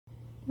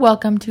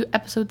Welcome to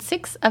episode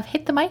 6 of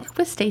Hit the Mic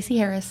with Stacey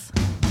Harris.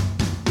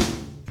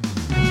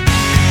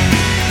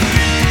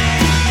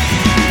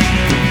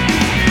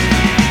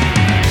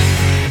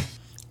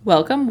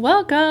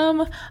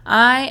 Welcome.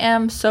 I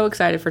am so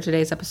excited for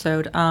today's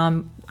episode.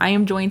 I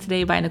am joined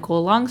today by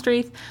Nicole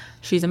Longstreath.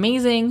 She's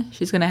amazing.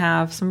 She's going to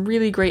have some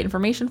really great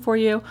information for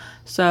you.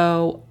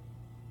 So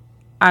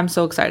I'm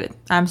so excited.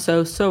 I'm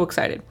so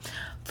excited.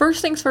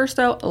 First things first,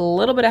 though, a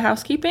little bit of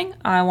housekeeping.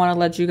 I want to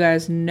let you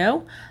guys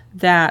know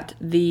that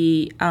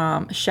the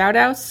shout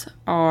outs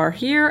are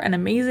here and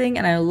amazing,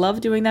 and I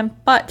love doing them.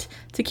 But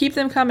to keep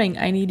them coming,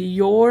 I need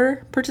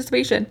your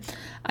participation.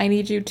 I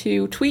need you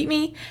to tweet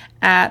me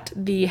at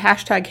the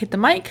hashtag Hit the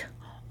Mic,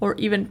 or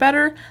even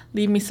better,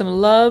 leave me some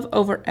love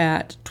over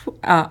at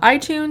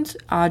iTunes.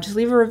 Just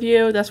leave a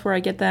review. That's where I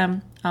get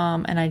them,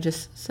 and I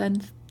just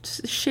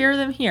share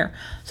them here.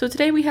 So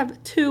today we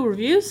have 2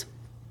 reviews,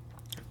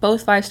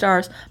 both 5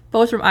 stars,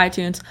 both from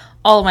iTunes,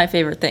 all of my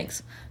favorite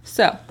things.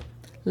 So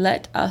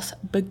let us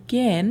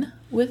begin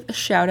with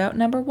shout out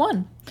number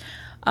 1.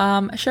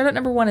 Shout out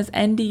number 1 is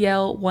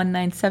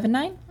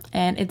NDL1979.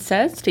 And it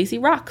says, Stacey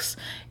rocks.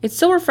 It's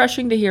so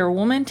refreshing to hear a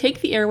woman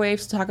take the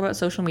airwaves to talk about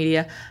social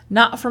media,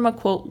 not from a,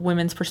 quote,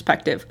 women's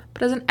perspective,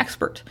 but as an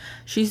expert.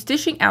 She's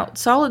dishing out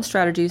solid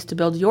strategies to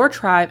build your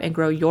tribe and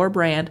grow your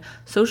brand.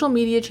 Social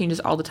media changes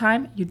all the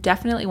time. You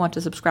definitely want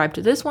to subscribe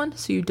to this one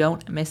so you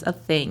don't miss a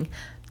thing.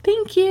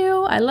 Thank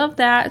you. I love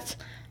that.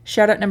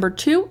 Shout out number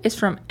 2 is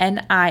from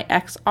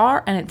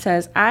NIXR, and it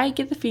says, I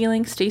get the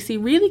feeling Stacey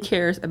really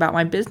cares about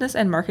my business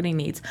and marketing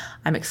needs.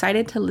 I'm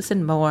excited to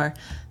listen more.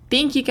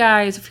 Thank you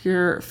guys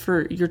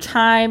for your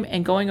time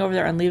and going over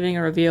there and leaving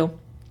a review.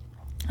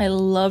 I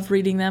love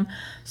reading them.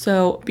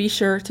 So be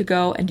sure to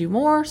go and do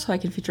more so I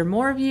can feature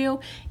more of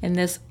you in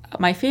this,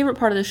 my favorite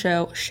part of the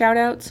show, shout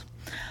outs.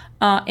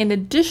 In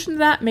addition to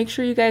that, make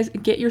sure you guys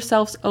get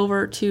yourselves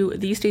over to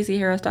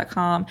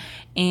thestaceyharris.com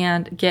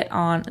and get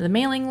on the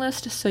mailing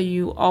list so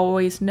you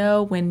always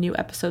know when new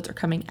episodes are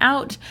coming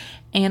out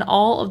and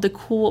all of the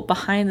cool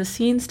behind the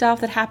scenes stuff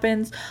that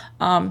happens.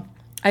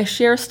 I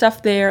share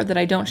stuff there that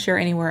I don't share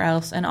anywhere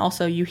else, and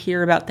also you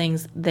hear about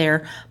things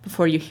there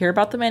before you hear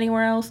about them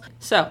anywhere else.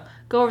 So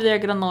go over there,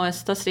 get on the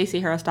list,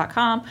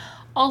 thestaceyharris.com.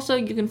 Also,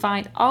 you can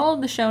find all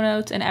of the show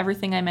notes and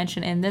everything I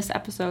mentioned in this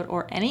episode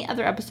or any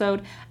other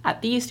episode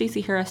at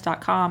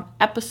thestaceyharris.com,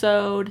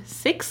 episode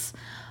 6.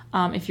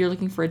 If you're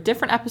looking for a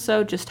different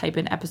episode, just type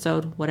in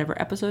episode,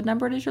 whatever episode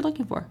number it is you're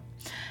looking for.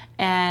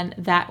 And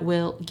that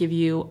will give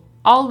you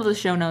all of the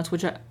show notes,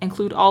 which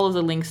include all of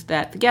the links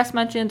that the guest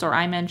mentions or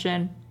I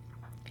mention,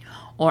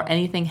 or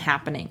anything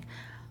happening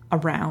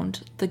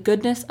around the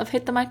goodness of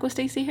Hit the Mic with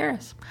Stacey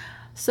Harris.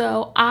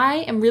 So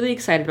I am really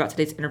excited about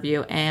today's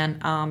interview,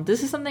 and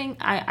this is something,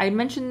 I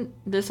mentioned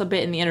this a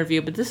bit in the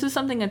interview, but this is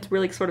something that's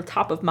really sort of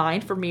top of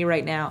mind for me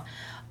right now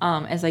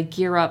as I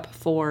gear up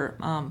for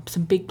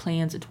some big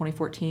plans in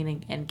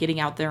 2014 and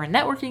getting out there and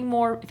networking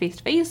more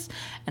face-to-face,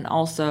 and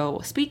also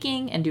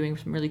speaking and doing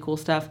some really cool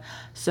stuff.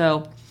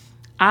 So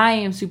I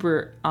am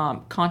super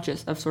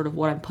conscious of sort of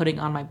what I'm putting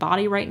on my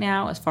body right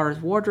now as far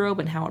as wardrobe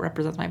and how it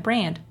represents my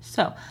brand.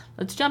 So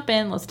let's jump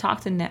in. Let's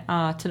talk to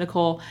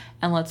Nicole,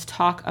 and let's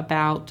talk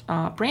about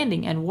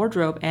branding and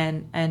wardrobe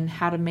and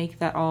how to make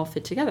that all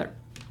fit together.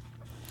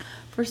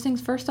 First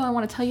things first, though, I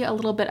want to tell you a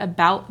little bit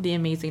about the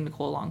amazing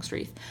Nicole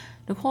Longstreath.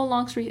 Nicole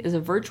Longstreath is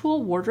a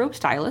virtual wardrobe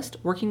stylist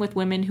working with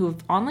women who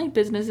have online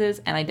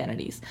businesses and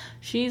identities.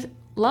 She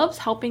loves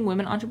helping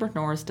women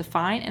entrepreneurs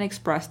define and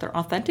express their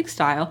authentic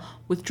style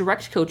with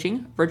direct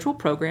coaching, virtual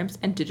programs,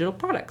 and digital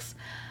products.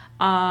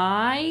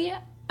 I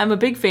am a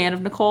big fan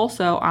of Nicole,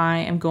 so I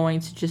am going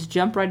to just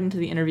jump right into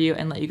the interview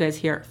and let you guys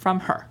hear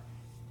from her.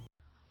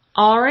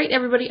 All right,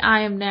 everybody,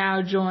 I am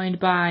now joined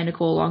by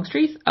Nicole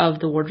Longstreath of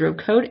The Wardrobe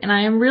Code, and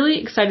I am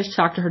really excited to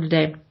talk to her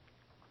today.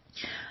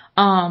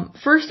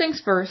 First things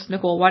first,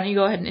 Nicole, why don't you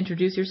go ahead and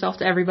introduce yourself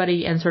to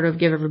everybody and sort of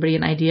give everybody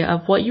an idea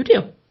of what you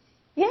do?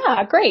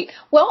 Yeah, great.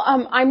 Well,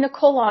 I'm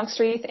Nicole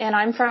Longstreath, and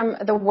I'm from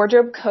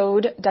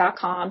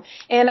thewardrobecode.com,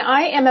 and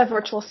I am a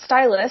virtual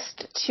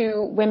stylist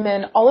to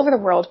women all over the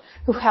world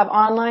who have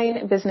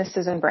online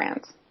businesses and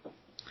brands.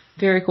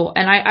 Very cool.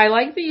 And I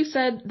like that you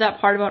said that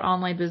part about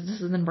online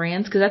businesses and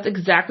brands, because that's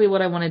exactly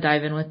what I want to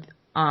dive in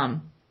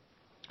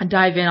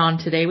on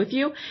today with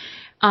you.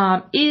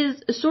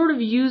 Is sort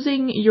of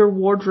using your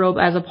wardrobe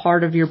as a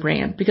part of your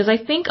brand. Because I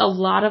think a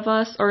lot of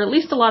us, or at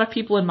least a lot of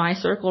people in my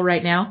circle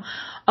right now,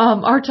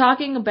 are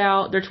talking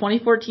about their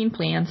 2014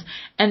 plans,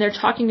 and they're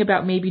talking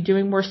about maybe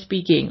doing more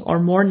speaking or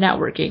more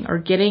networking or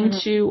getting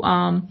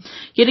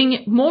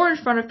getting more in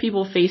front of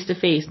people face to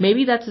face.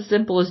 Maybe that's as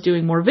simple as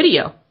doing more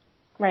video.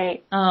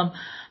 Right.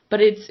 But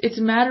it's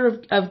a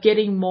matter of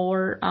getting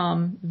more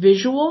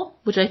visual,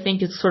 which I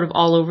think is sort of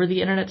all over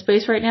the internet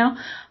space right now.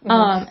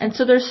 And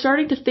so they're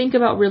starting to think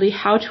about really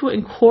how to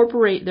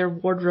incorporate their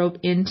wardrobe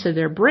into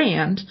their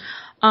brand.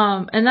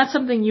 And that's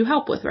something you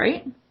help with,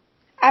 right?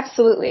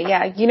 Absolutely.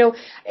 Yeah.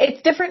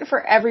 It's different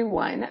for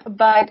everyone,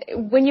 but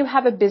when you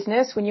have a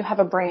business, when you have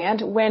a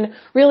brand, when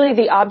really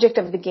the object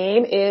of the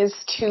game is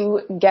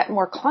to get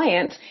more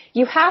clients,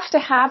 you have to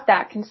have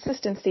that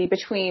consistency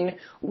between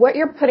what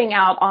you're putting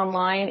out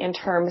online in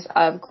terms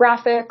of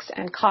graphics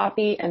and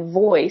copy and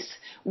voice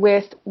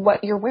with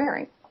what you're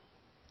wearing.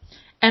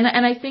 And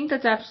I think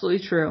that's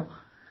absolutely true.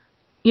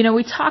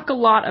 We talk a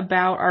lot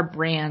about our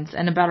brands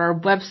and about our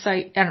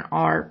website and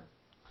our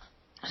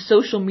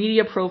social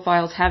media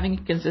profiles having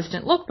a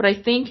consistent look, but I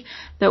think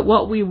that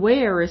what we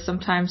wear is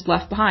sometimes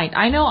left behind.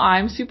 I know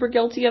I'm super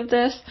guilty of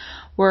this,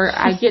 where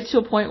I get to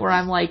a point where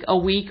I'm like a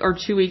week or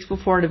 2 weeks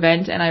before an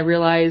event and I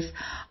realize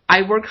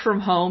I work from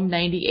home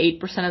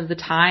 98% of the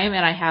time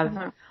and I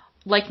have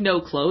like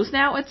no clothes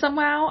now. It's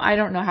somehow, I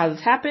don't know how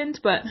this happened,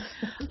 but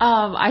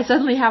I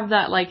suddenly have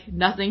that like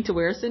nothing to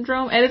wear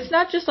syndrome. And it's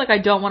not just like I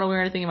don't want to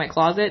wear anything in my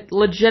closet.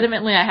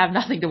 Legitimately, I have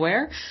nothing to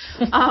wear.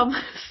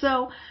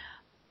 So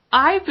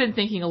I've been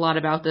thinking a lot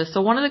about this.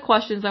 So one of the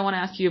questions I want to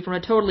ask you from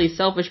a totally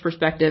selfish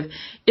perspective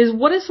is,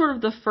 what is sort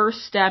of the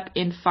first step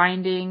in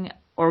finding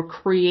or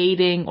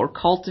creating or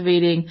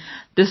cultivating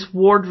this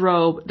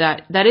wardrobe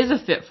that is a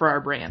fit for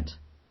our brand?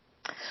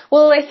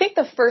 Well, I think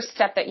the first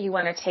step that you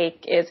want to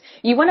take is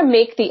you want to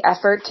make the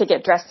effort to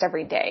get dressed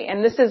every day.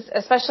 And this is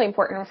especially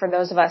important for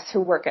those of us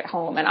who work at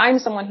home. And I'm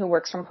someone who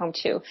works from home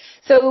too.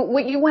 So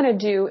what you want to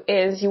do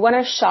is you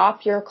want to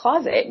shop your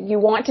closet. You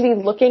want to be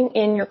looking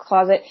in your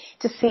closet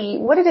to see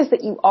what it is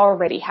that you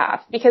already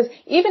have. Because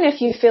even if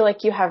you feel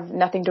like you have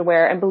nothing to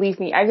wear, and believe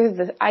me,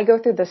 I go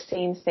through the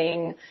same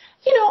thing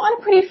on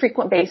a pretty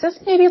frequent basis,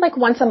 maybe like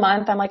once a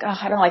month. I'm like,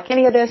 I don't like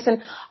any of this.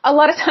 And a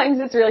lot of times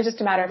it's really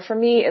just a matter, for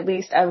me at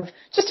least, of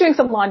just doing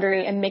some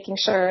laundry and making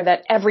sure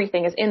that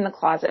everything is in the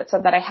closet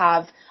so that I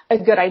have a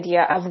good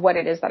idea of what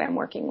it is that I'm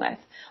working with.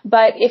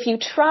 But if you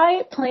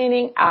try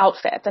planning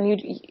outfits, and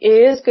it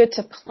is good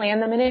to plan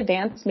them in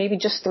advance, maybe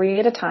just 3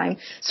 at a time,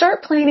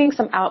 start planning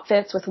some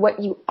outfits with what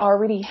you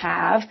already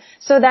have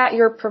so that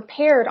you're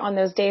prepared on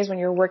those days when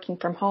you're working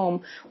from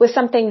home with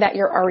something that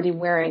you're already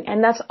wearing.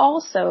 And that's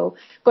also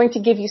going to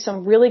give you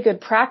some really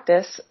good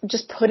practice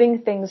just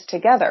putting things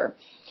together.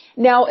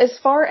 Now, as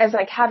far as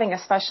like having a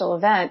special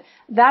event,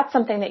 that's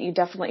something that you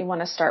definitely want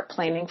to start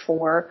planning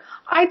for,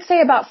 I'd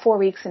say about 4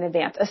 weeks in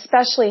advance,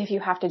 especially if you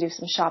have to do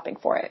some shopping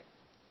for it.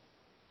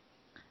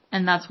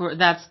 And that's what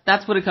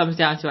it comes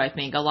down to, I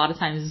think. A lot of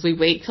times is we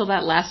wait till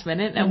that last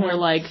minute and we're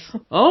like,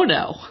 oh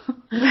no.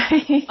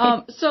 Right.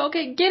 So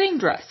okay, getting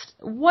dressed.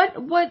 What,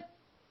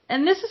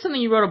 and this is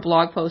something you wrote a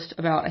blog post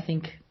about,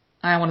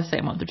 I want to say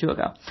a month or 2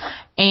 ago.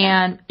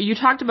 And you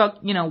talked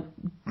about,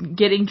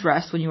 getting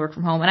dressed when you work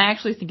from home. And I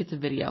actually think it's a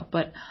video.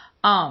 But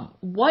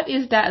what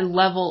is that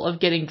level of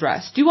getting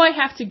dressed? Do I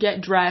have to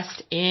get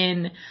dressed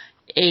in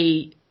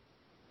a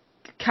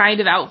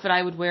kind of outfit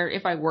I would wear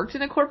if I worked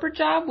in a corporate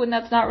job when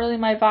that's not really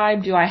my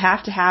vibe? Do I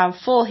have to have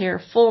full hair,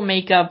 full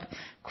makeup,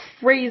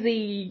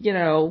 crazy,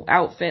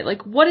 outfit?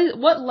 Like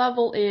what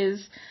level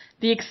is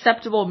the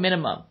acceptable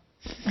minimum?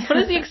 What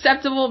is the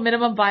acceptable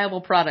minimum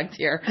viable product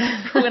here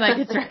for when I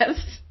get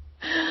dressed?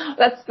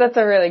 That's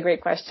a really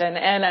great question.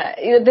 And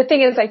the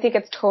thing is, I think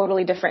it's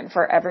totally different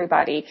for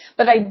everybody.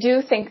 But I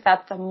do think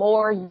that the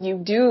more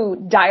you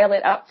do dial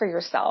it up for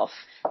yourself,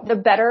 the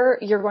better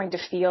you're going to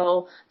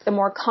feel, the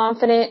more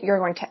confident you're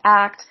going to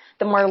act,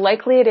 the more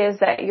likely it is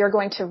that you're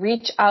going to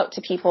reach out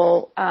to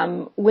people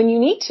when you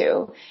need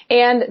to.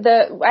 And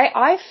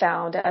I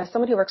found, as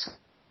someone who works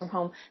from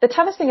home, the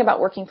toughest thing about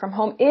working from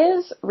home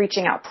is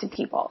reaching out to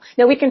people.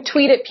 Now, we can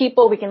tweet at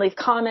people, we can leave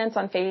comments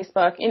on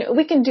Facebook,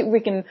 we can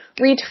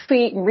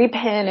retweet and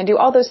repin and do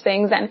all those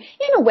things, and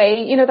in a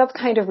way, that's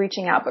kind of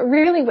reaching out. But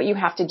really what you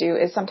have to do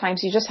is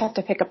sometimes you just have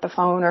to pick up the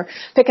phone or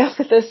pick up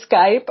the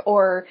Skype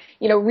or,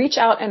 reach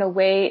out in a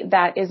way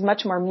that is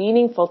much more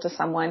meaningful to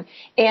someone.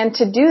 And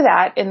to do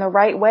that in the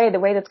right way,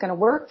 the way that's going to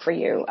work for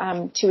you,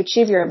 to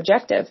achieve your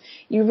objective,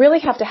 you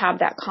really have to have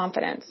that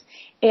confidence.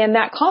 And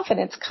that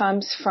confidence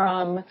comes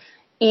from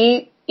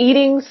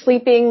eating,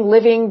 sleeping,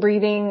 living,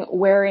 breathing,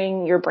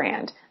 wearing your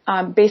brand.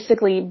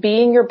 Basically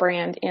being your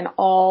brand in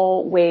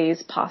all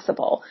ways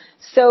possible.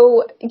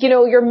 So,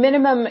 your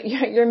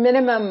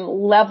minimum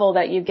level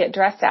that you get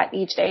dressed at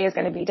each day is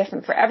going to be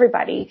different for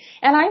everybody.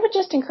 And I would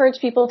just encourage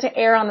people to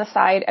err on the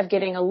side of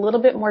getting a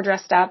little bit more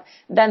dressed up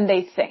than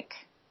they think.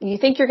 You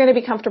think you're going to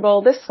be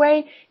comfortable this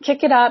way,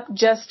 kick it up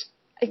just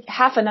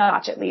half a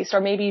notch at least,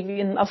 or maybe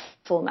even a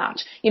full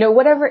notch.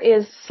 Whatever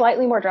is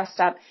slightly more dressed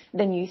up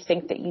than you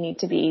think that you need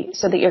to be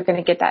so that you're going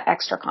to get that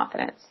extra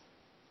confidence.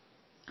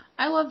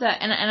 I love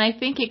that. And I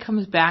think it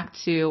comes back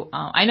to,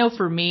 I know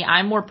for me,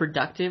 I'm more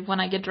productive when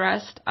I get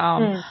dressed.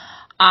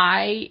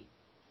 I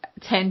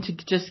tend to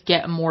just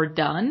get more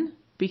done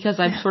because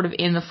I'm sort of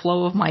in the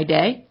flow of my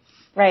day.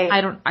 Right.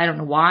 I don't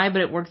know why,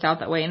 but it works out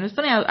that way. And it was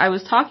funny. I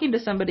was talking to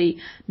somebody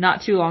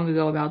not too long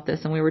ago about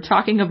this, and we were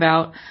talking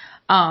about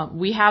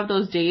we have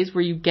those days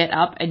where you get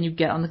up and you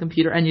get on the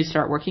computer and you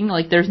start working.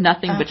 Like there's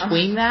nothing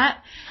between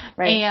that.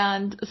 Right.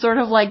 And sort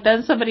of like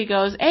then somebody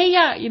goes, hey,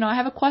 yeah, I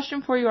have a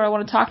question for you or I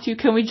want to talk to you.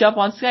 Can we jump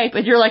on Skype?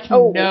 And you're like,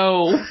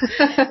 no,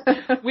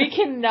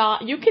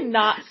 you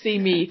cannot see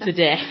me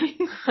today.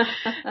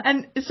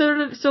 And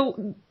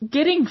so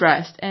getting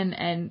dressed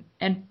and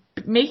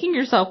making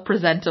yourself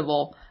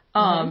presentable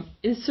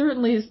is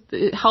certainly,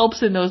 it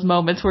helps in those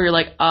moments where you're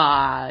like,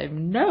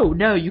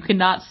 no, you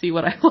cannot see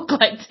what I look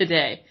like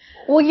today.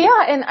 Well,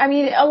 yeah, and I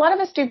mean, a lot of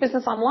us do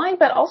business online,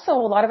 but also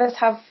a lot of us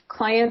have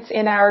clients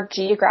in our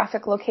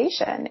geographic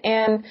location.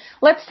 And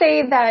let's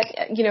say that,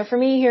 for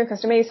me here in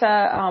Costa Mesa,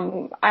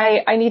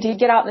 I need to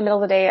get out in the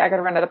middle of the day. I got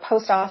to run to the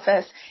post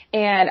office,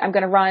 and I'm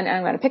going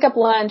to pick up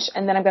lunch,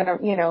 and then I'm going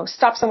to,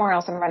 stop somewhere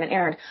else and run an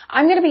errand.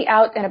 I'm going to be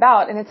out and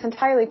about, and it's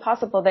entirely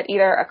possible that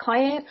either a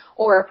client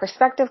or a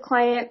prospective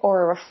client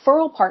or a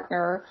referral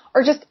partner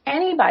or just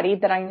anybody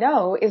that I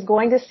know is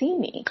going to see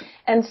me.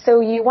 And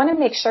so you want to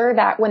make sure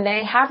that when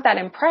they have that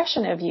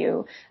impression of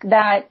you,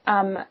 that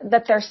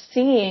they're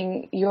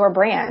seeing your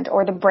brand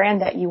or the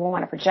brand that you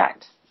want to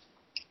project.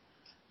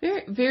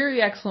 Very,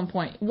 very excellent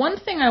point. One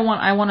thing I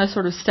want to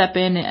sort of step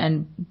in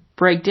and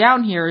break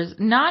down here is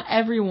not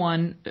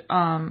everyone,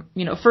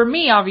 for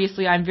me,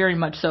 obviously, I'm very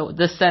much so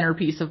the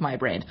centerpiece of my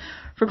brand.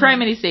 For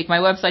crying sake, my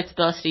website's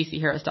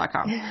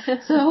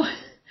thestaceyharris.com. So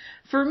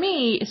for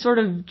me, sort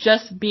of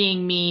just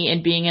being me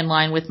and being in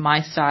line with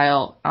my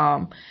style,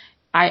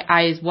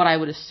 I is what I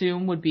would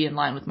assume would be in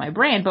line with my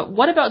brand. But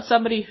what about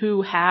somebody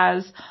who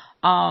has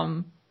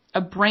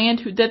a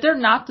brand that they're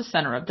not the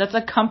center of? That's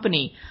a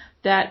company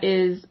that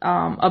is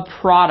a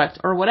product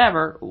or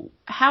whatever.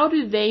 How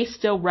do they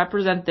still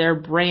represent their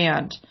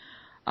brand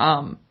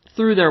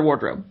through their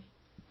wardrobe?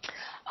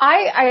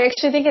 I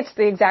actually think it's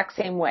the exact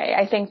same way.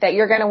 I think that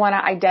you're going to want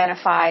to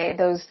identify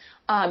those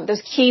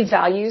key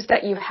values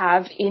that you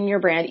have in your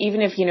brand,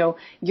 even if,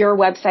 your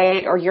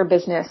website or your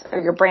business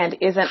or your brand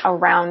isn't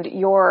around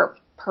your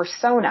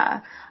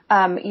persona.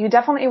 You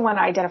definitely want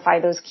to identify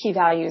those key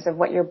values of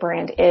what your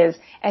brand is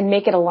and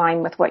make it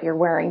align with what you're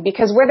wearing.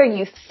 Because whether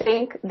you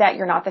think that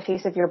you're not the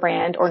face of your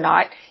brand or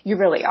not, you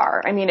really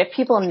are. I mean, if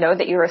people know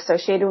that you're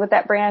associated with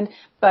that brand,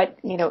 but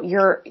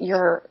your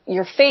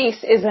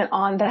face isn't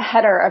on the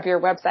header of your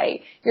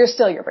website, you're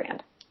still your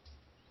brand.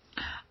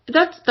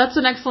 That's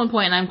an excellent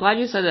point, and I'm glad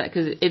you said that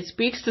because it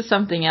speaks to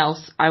something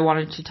else I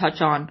wanted to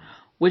touch on,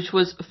 which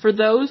was for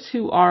those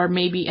who are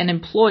maybe an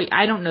employee.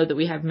 I don't know that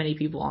we have many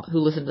people who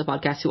listen to the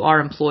podcast who are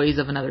employees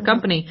of another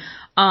company,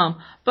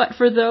 but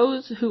for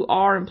those who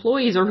are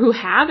employees or who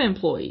have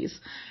employees,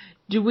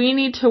 do we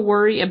need to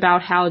worry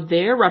about how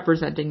they're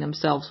representing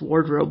themselves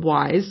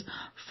wardrobe-wise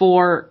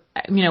for,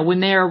 when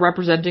they are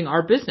representing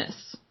our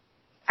business?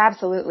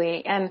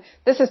 Absolutely. And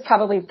this is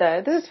probably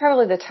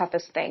the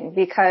toughest thing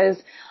because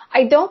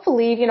I don't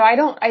believe, I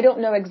don't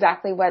know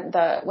exactly what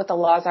the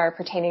laws are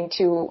pertaining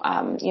to,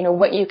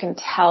 what you can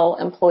tell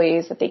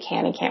employees that they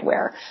can and can't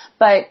wear.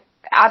 But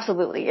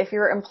absolutely, if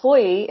your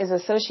employee is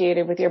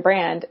associated with your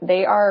brand,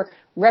 they are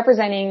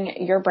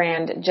representing your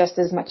brand just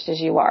as much as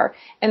you are.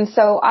 And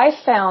so I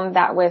found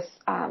that with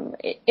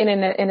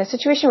in a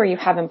situation where you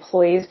have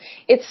employees,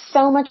 it's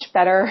so much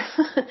better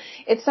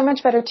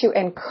to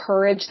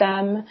encourage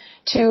them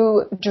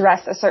to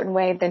dress a certain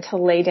way than to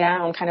lay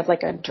down kind of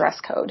like a dress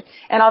code.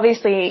 And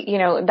obviously,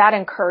 that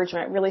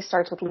encouragement really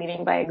starts with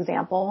leading by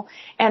example.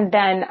 And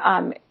then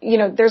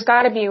there's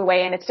got to be a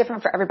way, and it's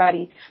different for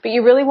everybody, but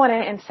you really want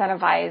to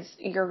incentivize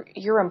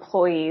your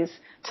employees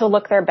to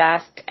look their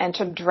best and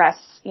to dress,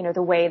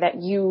 the way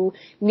that you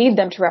need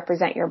them to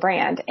represent your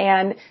brand.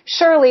 And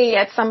surely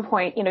at some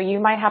point, you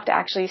might have to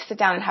actually sit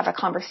down and have a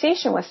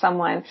conversation with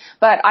someone,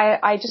 but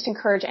I just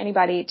encourage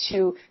anybody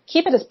to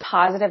keep it as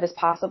positive as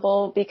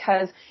possible,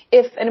 because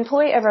if an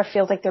employee ever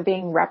feels like they're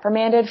being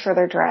reprimanded for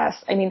their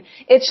dress, I mean,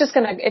 it's just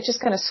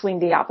gonna swing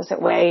the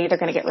opposite way. They're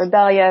gonna get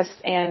rebellious,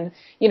 and,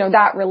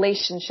 that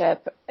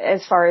relationship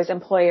as far as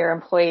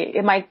employer-employee,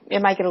 it might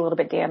get a little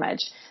bit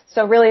damaged.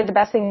 So really the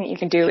best thing that you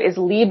can do is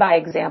lead by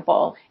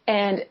example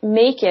and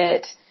make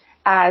it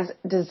as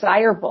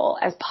desirable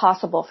as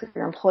possible for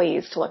your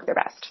employees to look their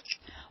best.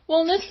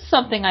 Well, this is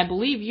something I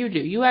believe you do.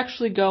 You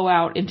actually go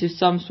out into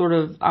some sort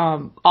of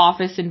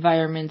office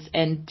environments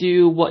and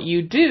do what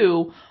you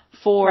do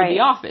for the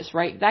office,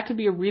 right? That could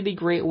be a really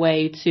great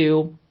way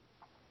to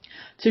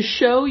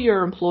show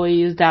your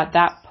employees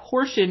that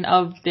portion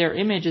of their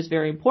image is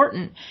very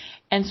important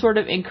and sort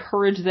of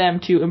encourage them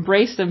to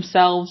embrace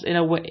themselves in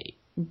a way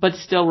but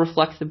still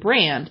reflect the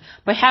brand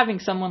by having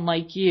someone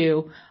like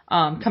you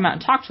come out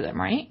and talk to them,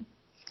 right?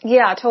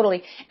 Yeah,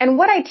 totally. And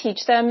what I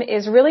teach them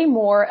is really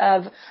more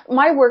of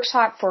my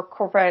workshop for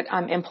corporate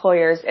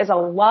employers is a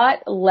lot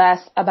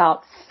less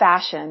about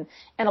fashion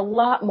and a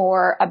lot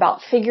more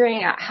about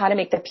figuring out how to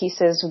make the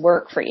pieces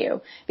work for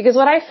you. Because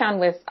what I found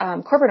with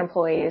corporate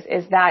employees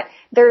is that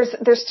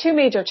there's two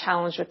major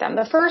challenges with them.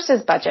 The first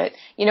is budget.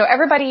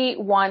 Everybody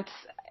wants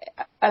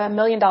 $1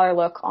 million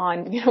look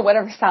on,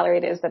 whatever salary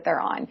it is that they're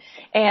on.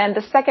 And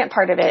the second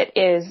part of it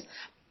is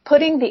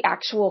putting the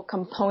actual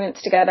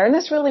components together, and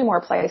this really more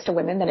applies to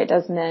women than it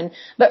does men,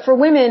 but for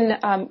women,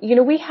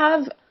 we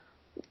have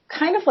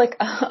kind of like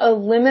a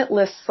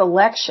limitless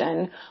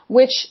selection,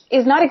 which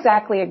is not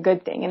exactly a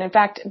good thing. And in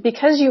fact,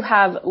 because you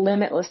have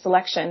limitless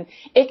selection,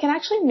 it can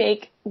actually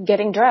make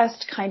getting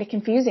dressed kind of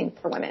confusing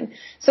for women.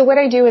 So what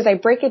I do is I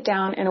break it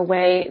down in a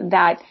way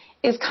that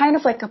is kind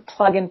of like a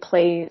plug and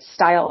play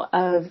style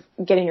of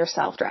getting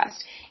yourself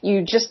dressed.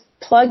 You just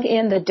plug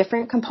in the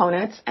different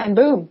components and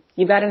boom,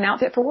 you've got an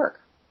outfit for work.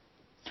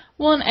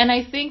 Well, and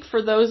I think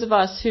for those of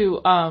us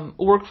who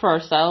work for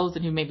ourselves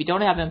and who maybe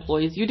don't have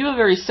employees, you do a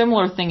very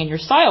similar thing in your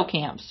style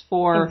camps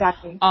for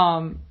Exactly.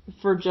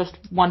 For just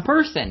one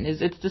person.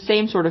 It's the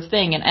same sort of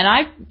thing. And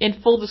I,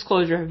 in full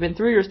disclosure, have been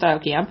through your style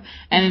camp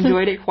and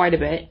enjoyed it quite a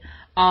bit.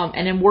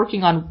 And am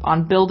working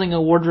on building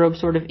a wardrobe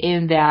sort of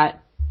in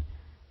that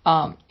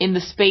in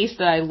the space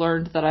that I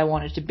learned that I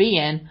wanted to be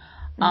in,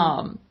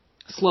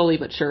 slowly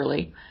but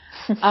surely.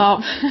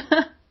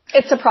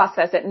 It's a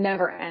process. It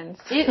never ends.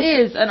 It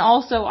is. And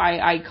also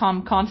I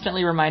come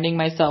constantly reminding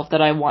myself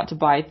that I want to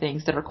buy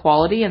things that are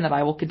quality and that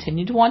I will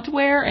continue to want to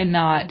wear and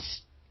not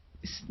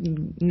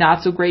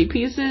so great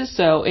pieces.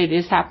 So it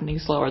is happening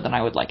slower than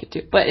I would like it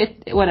to, but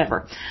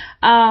whatever.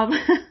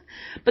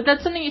 But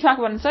that's something you talk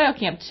about in Style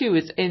Camp too,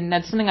 and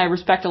that's something I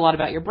respect a lot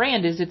about your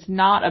brand is it's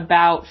not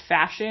about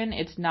fashion.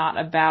 It's not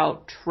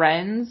about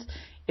trends.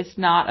 It's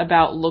not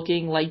about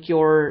looking like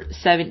you're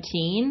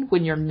 17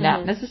 when you're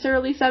not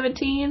necessarily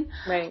 17.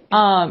 Right.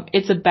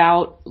 It's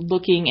about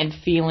looking and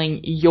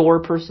feeling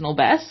your personal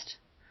best.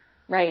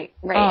 Right.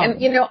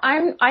 And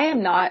I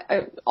am not,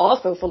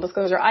 also full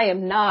disclosure, I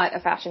am not a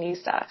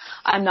fashionista.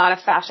 I'm not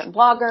a fashion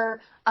blogger.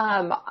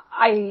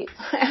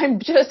 I'm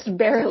just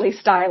barely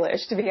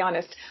stylish, to be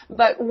honest.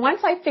 But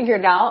once I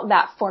figured out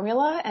that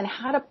formula and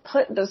how to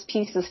put those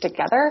pieces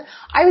together,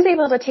 I was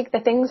able to take the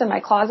things in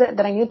my closet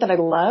that I knew that I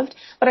loved,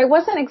 but I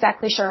wasn't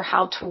exactly sure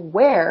how to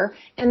wear,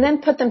 and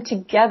then put them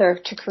together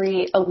to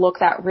create a look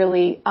that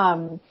really,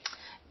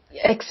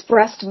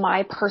 expressed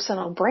my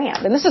personal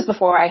brand. And this is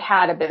before I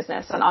had a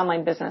business, an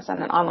online business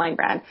and an online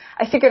brand.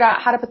 I figured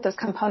out how to put those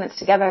components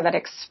together that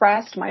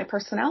expressed my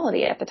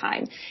personality at the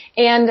time.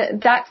 And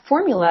that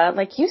formula,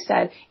 like you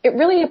said, it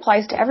really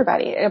applies to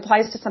everybody. It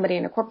applies to somebody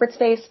in a corporate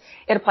space.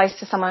 It applies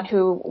to someone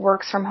who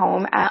works from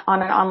home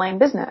on an online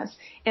business.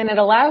 And it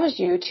allows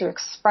you to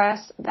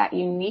express that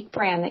unique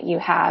brand that you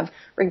have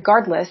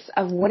regardless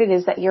of what it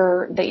is that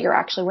you're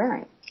actually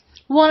wearing.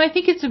 Well, and I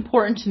think it's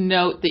important to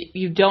note that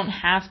you don't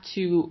have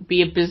to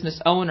be a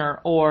business owner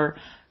or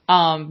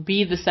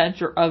be the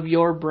center of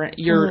your brand,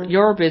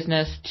 your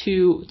business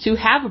to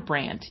have a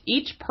brand.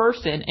 Each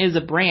person is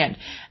a brand.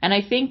 And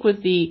I think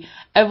with the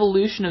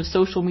evolution of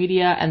social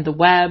media and the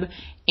web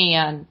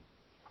and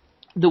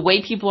the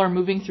way people are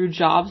moving through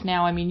jobs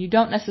now, I mean, you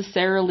don't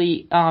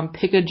necessarily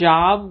pick a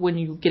job when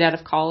you get out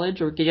of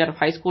college or get out of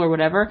high school or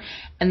whatever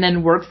and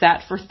then work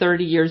that for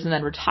 30 years and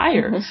then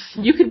retire.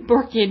 You could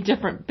work in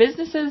different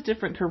businesses,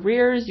 different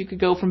careers. You could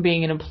go from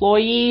being an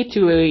employee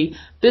to a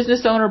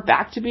business owner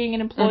back to being an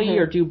employee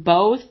or do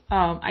both.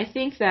 I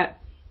think that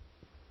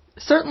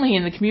certainly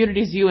in the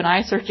communities you and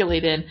I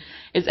circulate in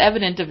is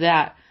evident of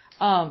that.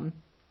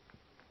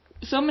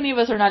 So many of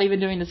us are not even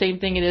doing the same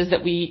thing it is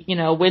that we,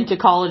 went to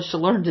college to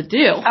learn to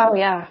do. Oh,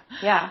 yeah.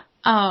 Yeah.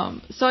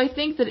 So I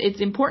think that it's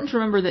important to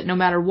remember that no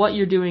matter what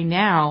you're doing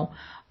now,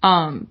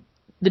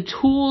 the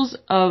tools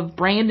of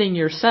branding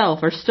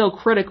yourself are still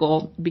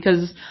critical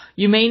because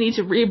you may need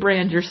to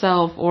rebrand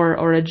yourself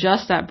or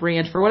adjust that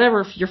brand for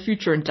whatever your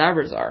future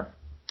endeavors are.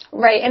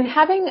 Right. And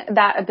having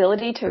that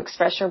ability to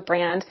express your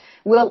brand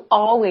will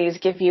always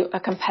give you a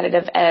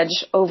competitive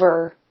edge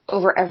over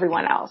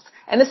everyone else.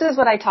 And this is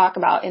what I talk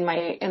about in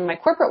my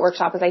corporate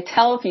workshop is I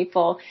tell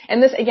people,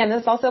 and this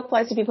also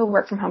applies to people who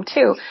work from home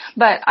too,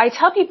 but I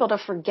tell people to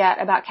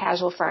forget about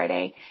Casual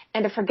Friday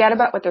and to forget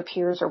about what their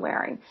peers are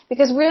wearing.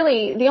 Because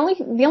really the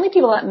only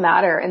people that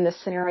matter in this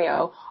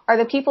scenario are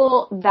the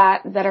people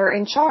that are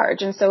in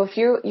charge. And so if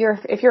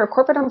you're a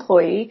corporate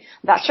employee,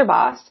 that's your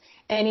boss.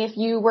 And if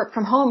you work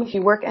from home, if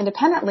you work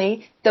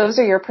independently, those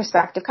are your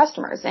prospective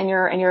customers and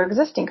your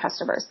existing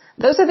customers.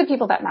 Those are the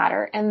people that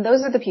matter, and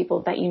those are the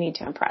people that you need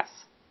to impress.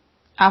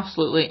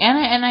 Absolutely.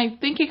 And I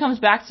think it comes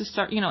back to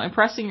start,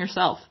 impressing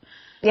yourself.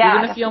 Yeah,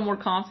 you're going to feel more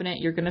confident.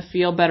 You're going to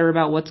feel better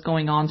about what's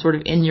going on sort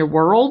of in your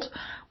world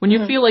when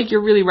you feel like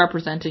you're really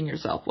representing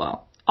yourself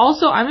well.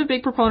 Also, I'm a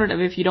big proponent of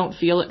if you don't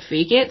feel it,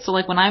 fake it. So,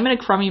 when I'm in a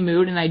crummy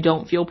mood and I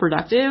don't feel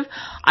productive,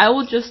 I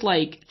will just,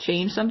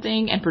 change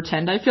something and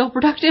pretend I feel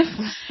productive.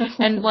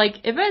 And,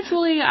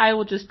 eventually I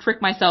will just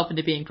trick myself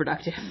into being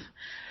productive.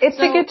 It's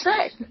a good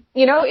trick.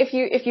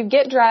 If you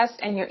get dressed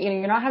and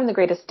you're not having the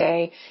greatest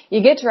day,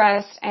 you get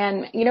dressed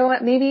and you know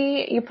what,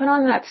 maybe you put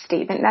on that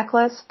statement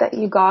necklace that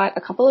you got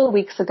a couple of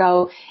weeks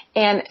ago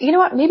and you know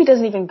what, maybe it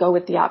doesn't even go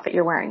with the outfit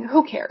you're wearing.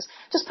 Who cares?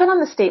 Just put on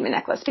the statement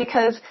necklace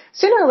because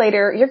sooner or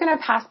later you're going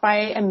to pass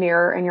by a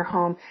mirror in your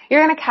home.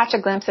 You're going to catch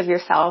a glimpse of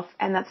yourself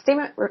and that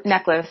statement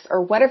necklace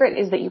or whatever it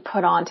is that you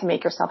put on to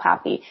make yourself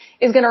happy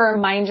is going to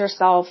remind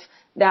yourself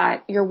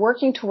that you're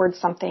working towards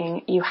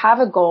something, you have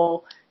a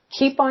goal,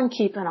 keep on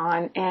keeping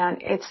on,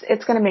 and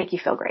it's going to make you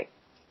feel great.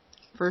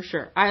 For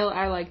sure.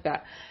 I like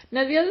that.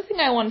 Now, the other thing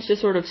I wanted to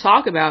sort of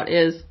talk about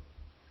is,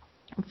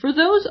 for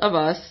those of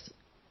us,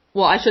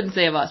 well, I shouldn't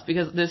say of us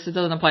because this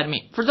doesn't apply to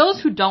me. For those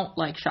who don't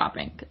like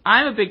shopping,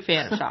 I'm a big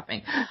fan of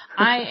shopping.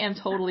 I am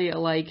totally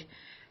like,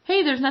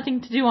 hey, there's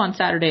nothing to do on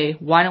Saturday.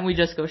 Why don't we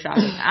just go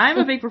shopping? I'm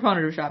a big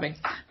proponent of shopping.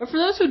 But for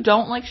those who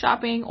don't like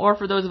shopping, or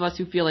for those of us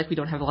who feel like we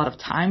don't have a lot of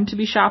time to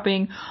be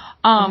shopping,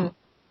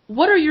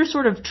 what are your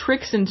sort of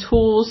tricks and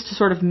tools to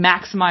sort of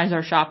maximize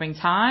our shopping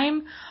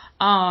time?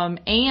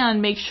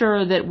 And make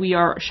sure that we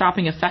are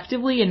shopping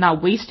effectively and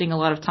not wasting a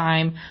lot of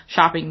time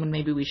shopping when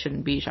maybe we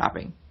shouldn't be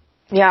shopping.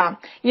 Yeah.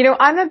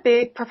 I'm a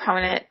big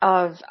proponent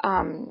of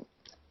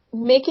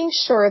making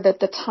sure that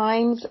the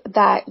times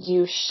that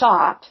you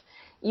shop,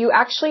 you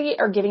actually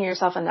are giving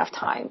yourself enough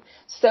time.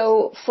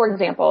 So, for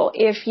example,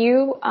 if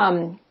you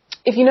know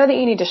that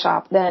you need to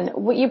shop, then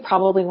what you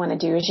probably want to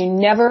do is you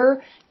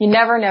never,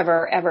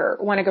 ever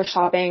want to go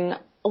shopping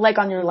like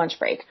on your lunch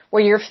break,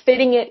 where you're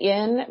fitting it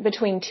in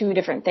between two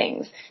different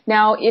things.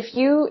 Now, if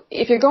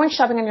you're going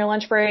shopping on your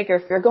lunch break, or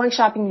if you're going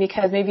shopping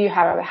because maybe you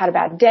had a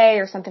bad day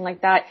or something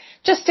like that,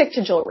 just stick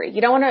to jewelry. You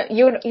don't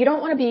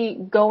want to be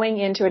going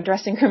into a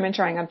dressing room and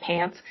trying on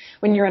pants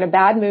when you're in a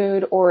bad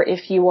mood, or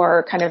if you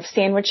are kind of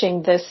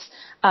sandwiching this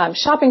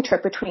shopping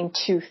trip between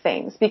two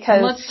things,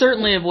 because let's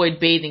certainly avoid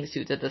bathing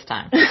suits at this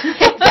time.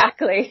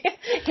 Exactly.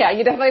 Yeah,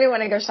 you definitely don't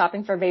want to go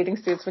shopping for bathing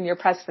suits when you're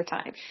pressed for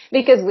time,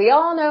 because we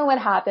all know what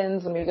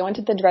happens when we go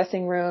into the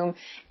dressing room,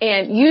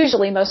 and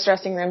usually most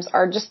dressing rooms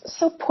are just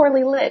so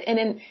poorly lit.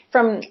 And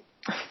from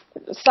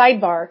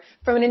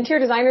an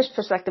interior designer's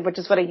perspective, which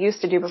is what I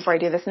used to do before I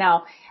do this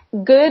now,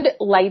 good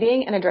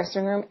lighting in a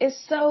dressing room is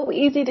so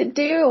easy to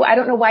do. I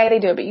don't know why they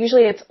do it, but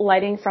usually it's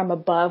lighting from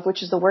above,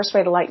 which is the worst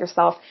way to light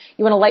yourself.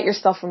 You want to light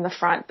yourself from the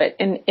front, but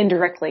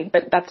indirectly,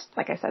 but that's,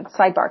 like I said,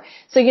 sidebar.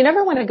 So you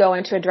never want to go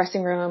into a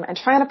dressing room and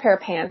try on a pair of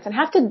pants and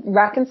have to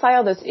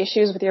reconcile those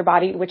issues with your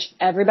body, which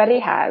everybody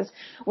has,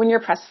 when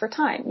you're pressed for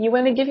time. You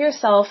want to give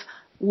yourself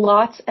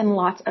lots and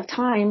lots of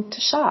time to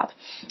shop.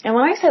 And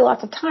when I say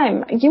lots of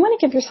time, you want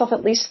to give yourself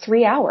at least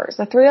 3 hours,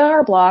 a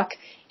 3-hour block,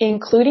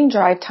 including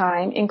drive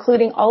time,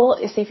 including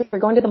say if you're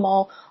going to the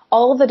mall,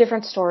 all of the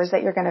different stores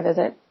that you're going to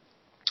visit.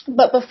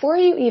 But before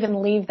you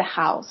even leave the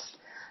house,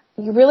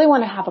 you really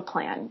want to have a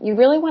plan. You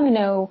really want to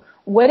know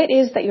what it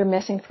is that you're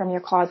missing from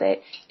your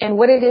closet, and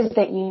what it is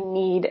that you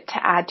need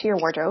to add to your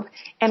wardrobe,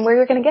 and where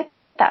you're going to get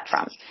that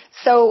from.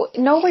 So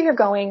know where you're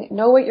going,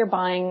 know what you're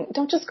buying.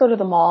 Don't just go to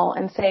the mall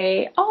and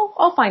say, oh,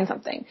 I'll find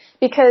something,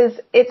 because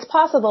it's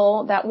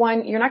possible that,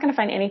 one, you're not going to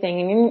find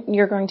anything and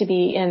you're going to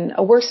be in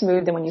a worse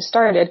mood than when you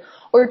started,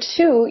 or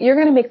two, you're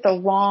going to make the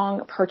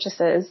wrong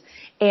purchases,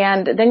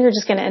 and then you're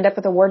just going to end up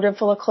with a wardrobe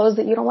full of clothes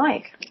that you don't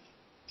like.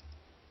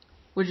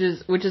 Which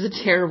is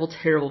a terrible,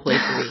 terrible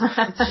place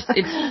to be.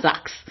 It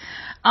sucks.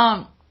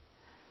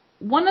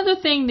 One other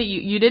thing that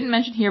you didn't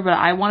mention here, but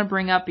I want to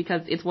bring up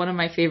because it's one of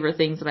my favorite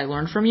things that I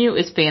learned from you,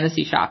 is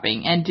fantasy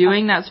shopping, and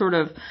doing that sort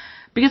of,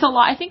 because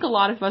I think a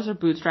lot of us are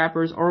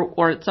bootstrappers,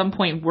 or at some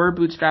point we're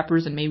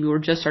bootstrappers, and maybe we're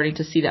just starting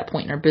to see that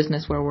point in our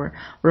business where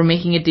we're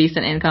making a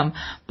decent income,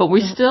 but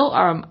we still,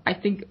 I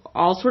think,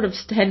 all sort of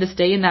tend to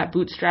stay in that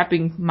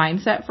bootstrapping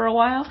mindset for a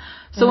while.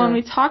 So when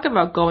we talk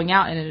about going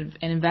out and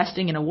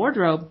investing in a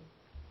wardrobe,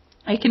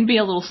 it can be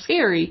a little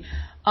scary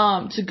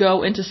to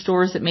go into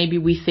stores that maybe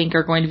we think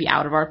are going to be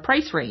out of our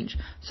price range.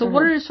 So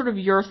what are sort of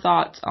your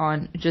thoughts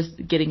on just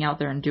getting out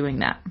there and doing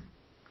that?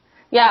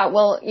 Yeah,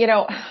 well,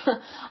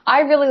 I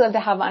really love to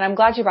have, and I'm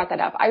glad you brought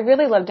that up, I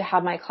really love to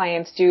have my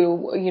clients do,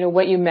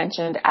 what you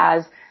mentioned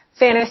as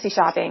fantasy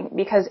shopping,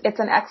 because it's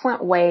an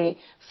excellent way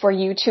for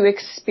you to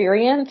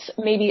experience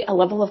maybe a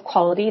level of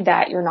quality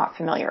that you're not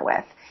familiar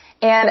with.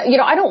 And,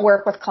 I don't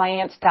work with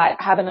clients that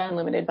have an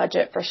unlimited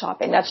budget for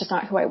shopping. That's just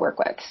not who I work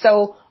with.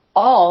 So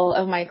all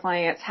of my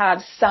clients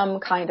have some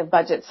kind of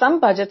budget. Some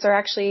budgets are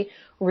actually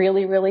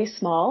really, really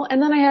small.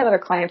 And then I have other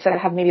clients that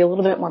have maybe a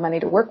little bit more money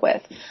to work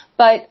with.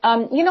 But,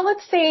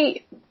 let's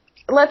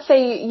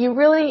say you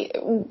really,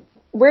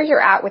 where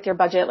you're at with your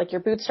budget, like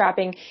you're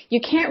bootstrapping, you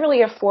can't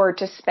really afford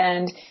to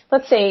spend,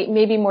 let's say,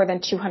 maybe more than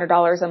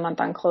 $200 a month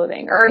on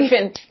clothing, or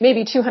even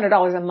maybe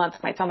 $200 a month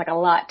might sound like a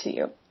lot to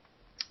you.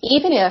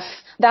 Even if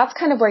that's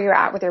kind of where you're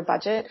at with your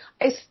budget,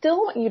 I still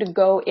want you to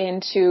go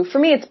into, for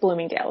me, it's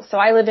Bloomingdale's. So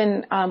I live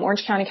in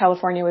Orange County,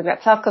 California. We've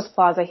got South Coast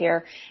Plaza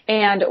here.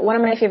 And one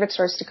of my favorite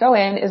stores to go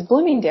in is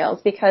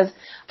Bloomingdale's, because,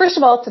 first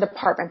of all, it's a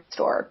department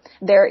store.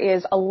 There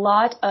is a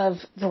lot of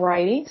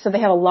variety. So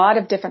they have a lot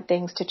of different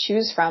things to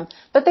choose from.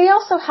 But they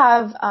also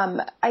have,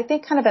 I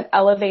think, kind of an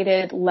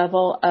elevated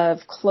level of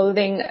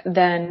clothing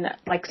than,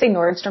 like, say,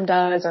 Nordstrom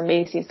does or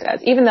Macy's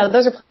does, even though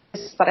those are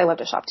that I love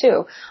to shop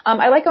too.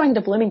 I like going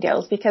to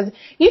Bloomingdale's because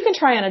you can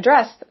try on a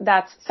dress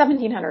that's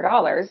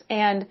 $1,700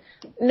 and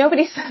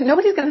nobody's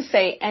going to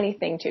say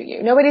anything to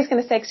you. Nobody's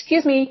going to say,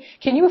 excuse me,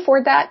 can you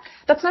afford that?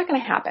 That's not going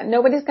to happen.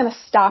 Nobody's going to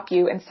stop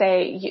you and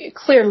say,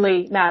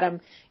 clearly,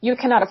 madam, you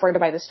cannot afford to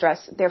buy this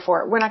dress,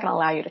 therefore we're not going to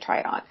allow you to try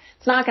it on.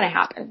 It's not going to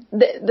happen.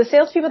 The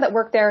salespeople that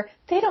work there,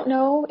 they don't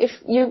know if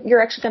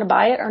you're actually going to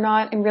buy it or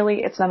not, and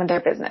really it's none of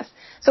their business.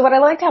 So what I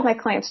like to have my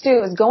clients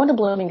do is go into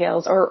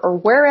Bloomingdale's or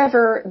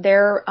wherever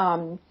their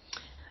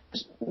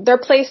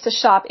place to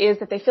shop is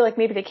that they feel like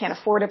maybe they can't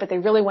afford it, but they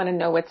really want to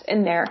know what's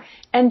in there,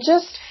 and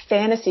just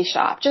fantasy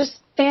shop. Just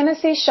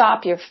fantasy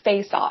shop your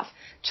face off.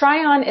 Try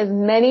on as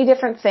many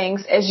different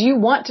things as you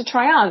want to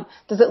try on.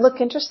 Does it look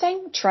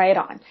interesting? Try it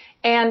on.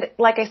 And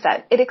like I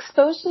said, it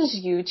exposes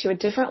you to a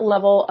different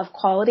level of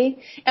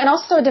quality and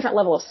also a different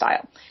level of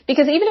style.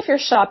 Because even if you're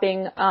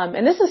shopping,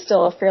 and this is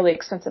still a fairly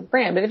expensive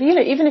brand, but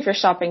even if you're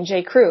shopping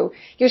J. Crew,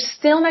 you're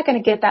still not going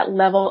to get that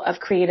level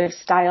of creative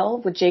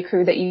style with J.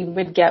 Crew that you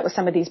would get with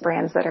some of these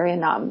brands that are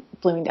in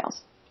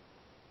Bloomingdale's.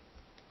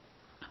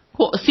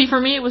 Cool. See, for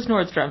me, it was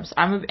Nordstrom's.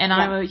 I'm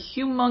a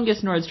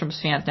humongous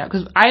Nordstrom's fan now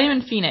because I am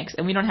in Phoenix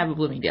and we don't have a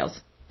Bloomingdale's.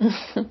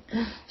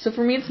 So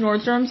for me, it's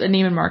Nordstrom's and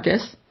Neiman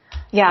Marcus.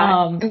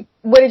 Yeah.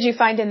 What did you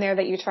find in there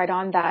that you tried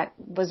on that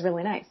was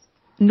really nice?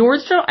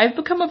 Nordstrom, I've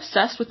become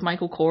obsessed with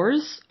Michael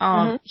Kors.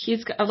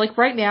 He's like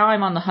right now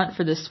I'm on the hunt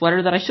for this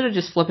sweater that I should have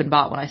just flipped and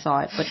bought when I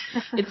saw it, but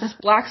it's this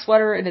black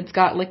sweater and it's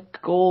got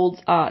like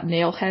gold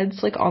nail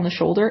heads like on the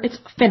shoulder. It's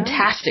a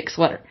fantastic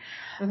sweater.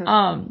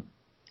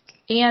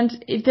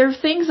 And there are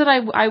things that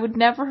I would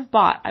never have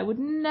bought. I would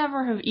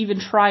never have even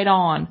tried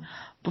on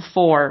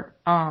before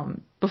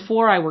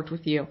I worked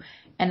with you.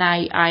 And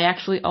I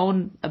actually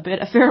own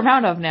a fair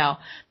amount of now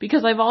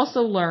because I've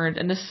also learned,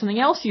 and this is something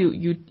else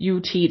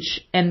you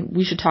teach and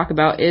we should talk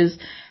about, is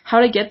how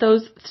to get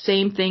those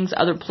same things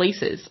other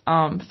places.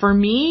 For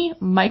me,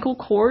 Michael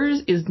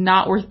Kors is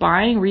not worth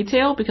buying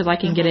retail because I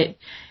can get it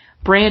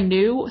brand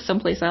new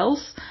someplace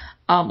else.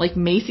 Like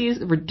Macy's,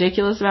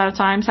 ridiculous amount of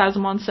times has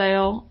them on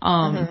sale.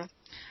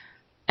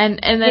 And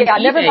then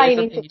eBay never buy is something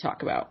anything. you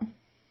talk about.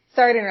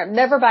 Sorry to interrupt.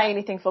 Never buy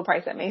anything full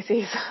price at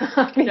Macy's.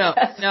 No.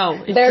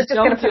 They're just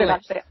going to put it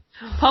on sale.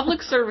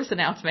 Public service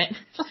announcement.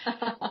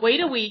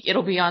 Wait a week,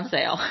 it'll be on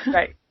sale.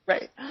 Right.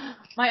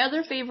 My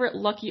other favorite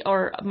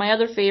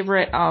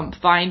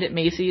find at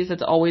Macy's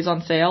that's always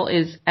on sale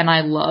is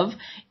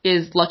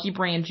Lucky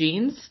Brand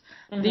jeans.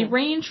 They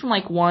range from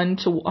like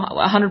 $100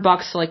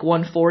 to like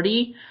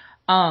 $140.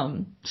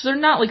 So they're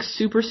not like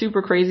super,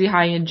 super crazy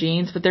high-end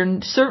jeans, but they're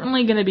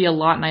certainly going to be a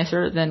lot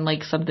nicer than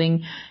like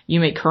something you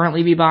may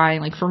currently be buying.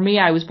 Like for me,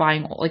 I was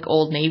buying like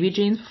Old Navy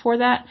jeans before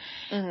that.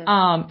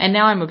 And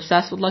now I'm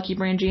obsessed with Lucky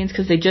Brand jeans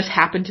because they just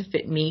happen to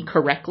fit me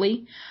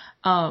correctly,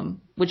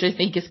 which I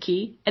think is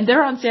key. And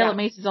they're on sale at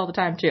Macy's all the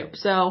time too.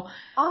 So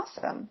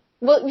awesome.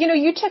 Well,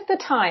 you took the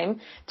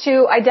time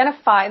to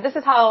identify, this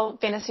is how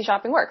fantasy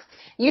shopping works.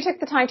 You took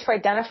the time to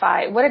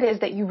identify what it is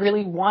that you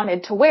really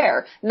wanted to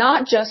wear,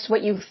 not just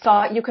what you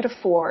thought you could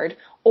afford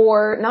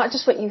or not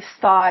just what you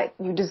thought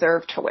you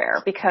deserved to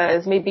wear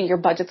because maybe your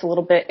budget's a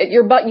little bit,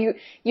 you've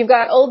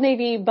got Old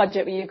Navy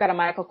budget, but you've got a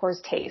Michael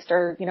Kors taste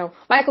or,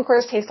 Michael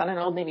Kors taste on an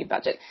Old Navy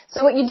budget.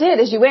 So what you did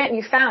is you went and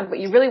you found what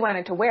you really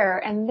wanted to wear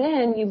and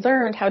then you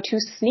learned how to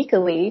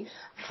sneakily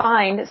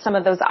find some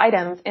of those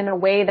items in a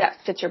way that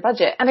fits your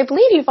budget. And I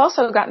believe you've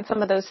also gotten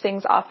some of those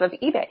things off of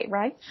eBay,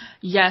 right?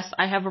 Yes,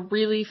 I have a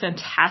really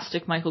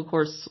fantastic Michael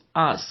Kors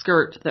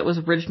skirt that was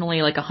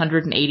originally like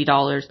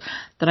 $180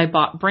 that I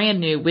bought brand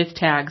new with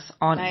tags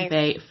on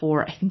eBay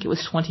for, I think it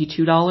was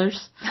 $22.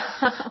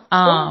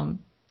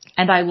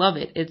 And I love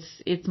it.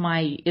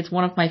 It's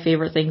one of my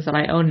favorite things that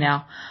I own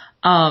now.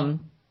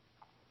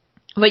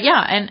 But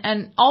yeah,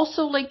 and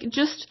also like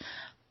just,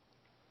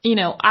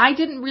 I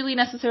didn't really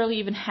necessarily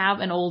even have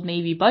an Old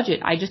Navy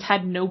budget. I just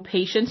had no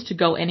patience to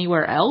go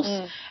anywhere else.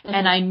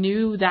 And I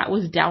knew that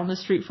was down the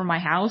street from my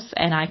house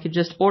and I could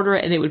just order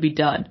it and it would be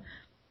done.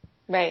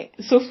 Right.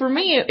 So for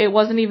me, it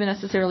wasn't even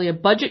necessarily a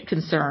budget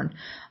concern.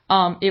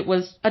 It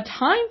was a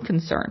time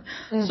concern.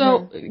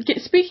 So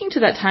speaking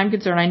to that time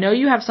concern, I know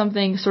you have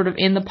something sort of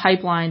in the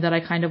pipeline that I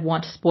kind of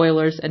want to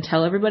spoilers and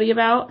tell everybody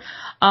about,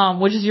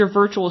 which is your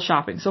virtual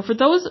shopping. So for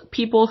those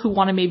people who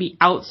want to maybe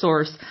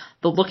outsource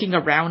the looking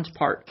around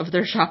part of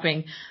their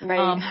shopping,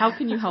 how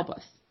can you help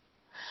us?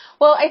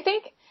 Well, I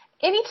think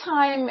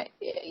anytime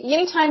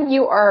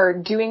you are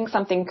doing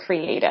something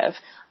creative,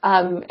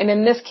 and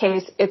in this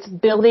case, it's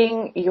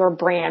building your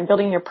brand,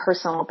 building your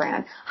personal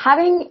brand.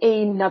 Having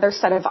another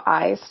set of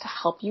eyes to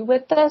help you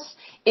with this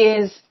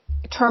is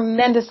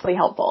tremendously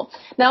helpful.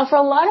 Now, for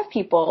a lot of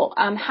people,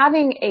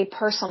 having a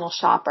personal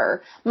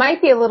shopper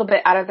might be a little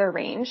bit out of their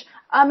range.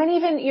 And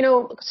even,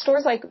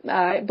 stores like,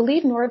 I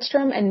believe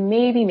Nordstrom and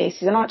maybe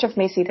Macy's. I'm not sure if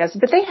Macy's does,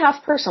 but they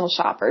have personal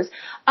shoppers.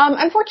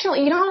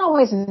 Unfortunately, you don't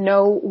always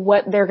know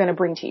what they're going to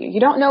bring to you.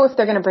 You don't know if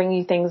they're going to bring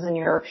you things in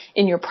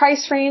your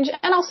price range.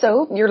 And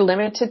also, you're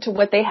limited to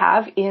what they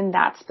have in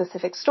that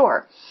specific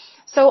store.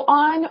 So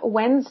on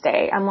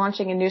Wednesday, I'm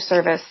launching a new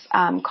service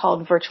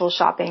called Virtual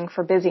Shopping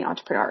for Busy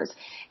Entrepreneurs.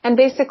 And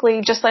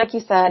basically, just like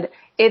you said,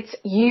 it's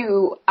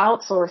you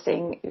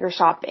outsourcing your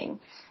shopping.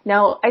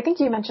 Now, I think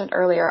you mentioned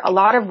earlier, a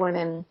lot of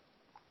women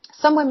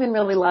Some women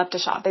really love to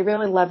shop. They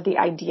really love the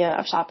idea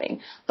of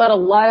shopping. But a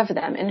lot of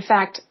them, in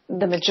fact,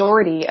 the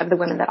majority of the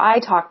women that I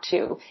talk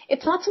to,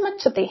 it's not so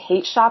much that they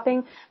hate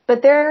shopping,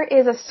 but there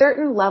is a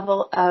certain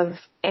level of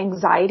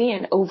anxiety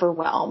and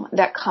overwhelm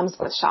that comes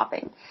with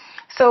shopping.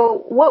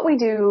 So what we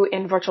do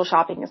in virtual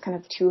shopping is kind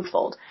of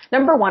twofold.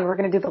 Number one, we're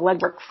going to do the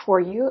legwork for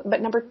you.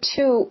 But number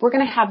two, we're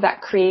going to have that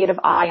creative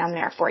eye on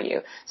there for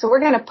you. So we're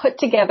going to put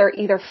together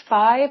either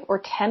 5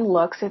 or 10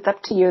 looks. It's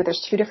up to you.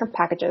 There's 2 different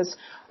packages.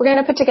 We're going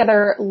to put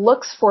together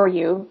looks for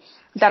you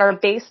that are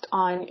based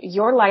on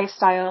your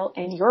lifestyle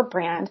and your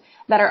brand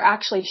that are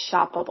actually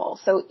shoppable.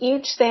 So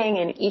each thing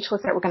and each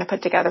look that we're going to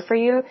put together for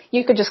you,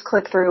 you could just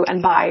click through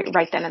and buy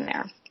right then and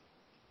there.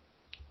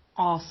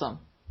 Awesome.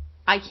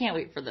 I can't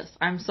wait for this.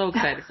 I'm so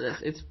excited for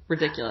this. It's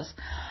ridiculous.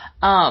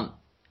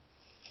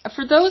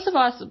 For those of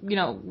us,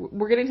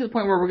 we're getting to the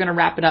point where we're going to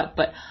wrap it up,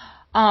 but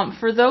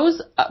for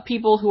those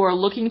people who are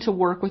looking to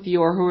work with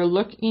you or who are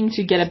looking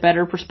to get a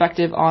better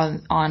perspective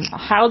on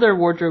how their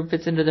wardrobe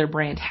fits into their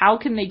brand, how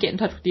can they get in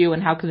touch with you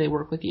and how can they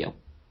work with you?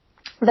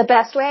 The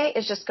best way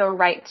is just go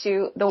right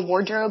to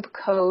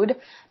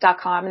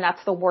thewardrobecode.com, and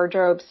that's the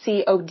wardrobe,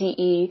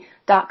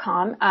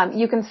 CODE.com.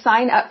 You can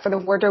sign up for the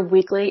Wardrobe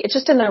Weekly. It's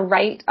just in the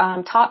right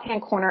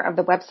top-hand corner of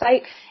the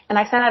website, and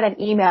I send out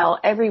an email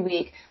every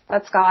week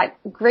that's got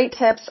great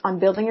tips on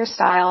building your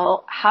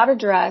style, how to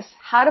dress,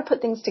 how to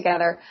put things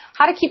together,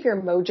 how to keep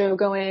your mojo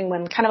going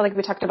when, kind of like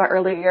we talked about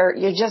earlier,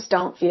 you just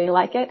don't feel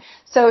like it.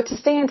 So to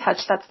stay in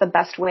touch, that's the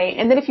best way.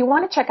 And then if you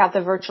want to check out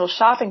the virtual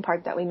shopping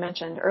part that we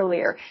mentioned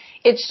earlier,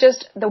 it's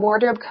just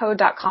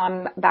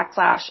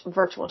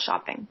thewardrobecode.com/virtual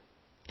shopping.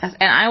 Yes,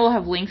 and I will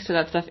have links to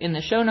that stuff in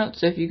the show notes.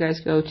 So if you guys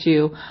go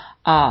to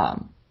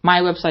my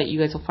website, you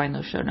guys will find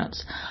those show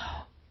notes.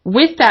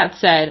 With that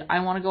said, I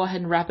want to go ahead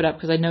and wrap it up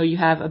because I know you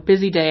have a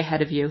busy day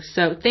ahead of you.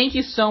 So thank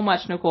you so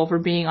much, Nicole, for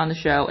being on the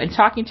show and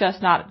talking to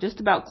us not just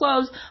about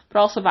clothes, but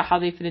also about how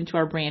they fit into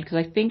our brand, because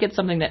I think it's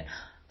something that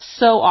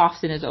so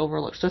often is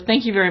overlooked. So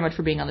thank you very much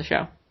for being on the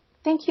show.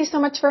 Thank you so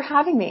much for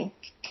having me.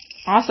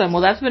 Awesome.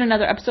 Well, that's been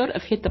another episode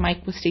of Hit the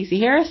Mic with Stacey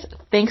Harris.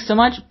 Thanks so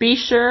much. Be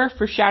sure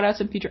for shout outs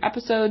in future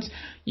episodes.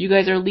 You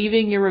guys are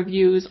leaving your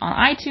reviews on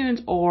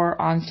iTunes or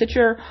on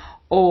Stitcher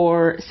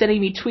or sending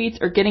me tweets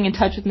or getting in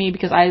touch with me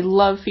because I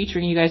love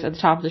featuring you guys at the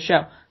top of the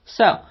show.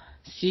 So,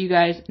 see you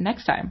guys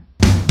next time.